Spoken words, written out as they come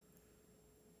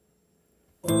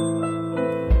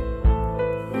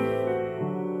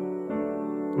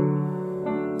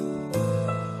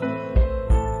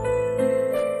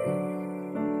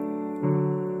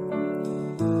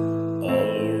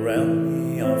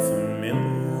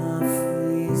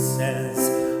faces,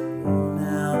 worn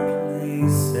out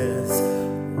places,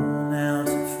 worn out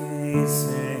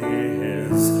faces,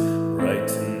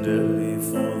 bright and early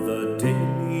for the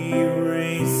daily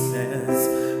races,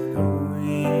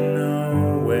 going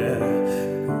nowhere,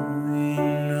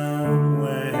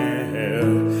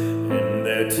 and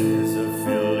their tears are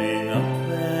filling up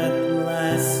their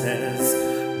glasses.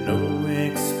 No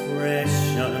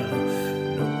expression,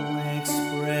 no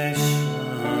expression.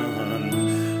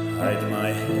 Hide my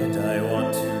head, I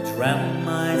want to drown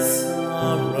my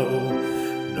sorrow.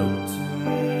 No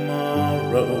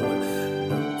tomorrow,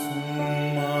 no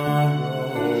tomorrow.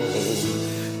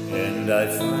 And I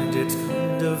find it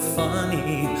kind of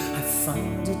funny, I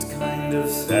find it kind of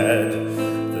sad.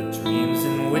 The dreams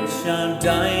in which I'm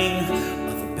dying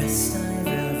are the best I've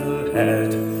ever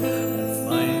had. I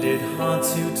find it hard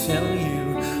to tell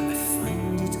you, I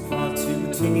find it hard to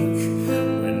take.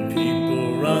 When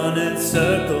people run in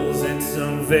circles, it's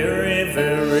a very,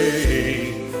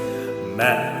 very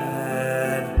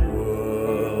mad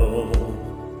world.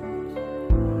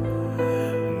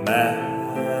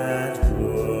 Mad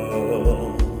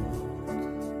world.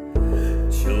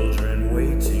 Children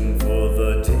waiting for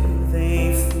the day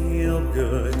they feel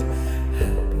good.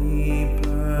 Happy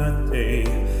birthday,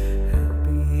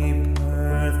 happy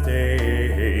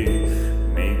birthday.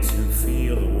 Made to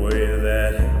feel the way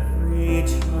that every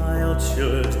child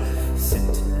should.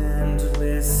 Sit and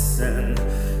listen,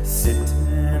 sit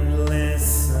and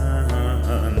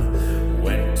listen.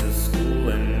 Went to school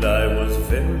and I was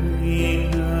very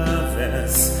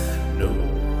nervous. No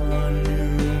one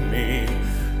knew me,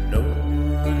 no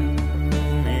one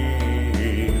knew me.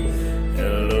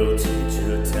 Hello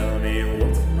teacher, tell me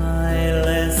what's my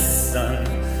lesson.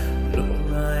 Look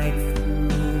right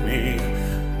through me,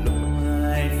 look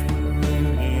right through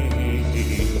me.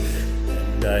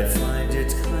 And I find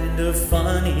it kind of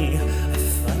funny, I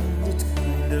find it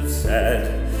kind of sad.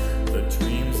 The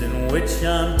dreams in which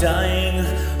I'm dying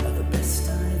are the best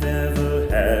I've ever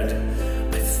had.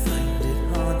 I find it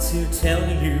hard to tell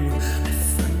you, I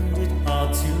find it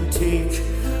hard to take.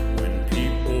 When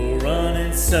people run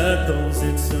in circles,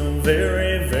 it's a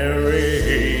very,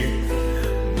 very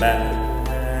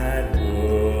mad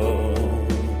world.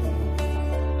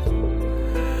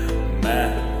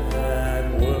 Mad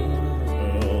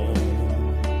world.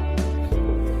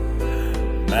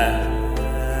 Mad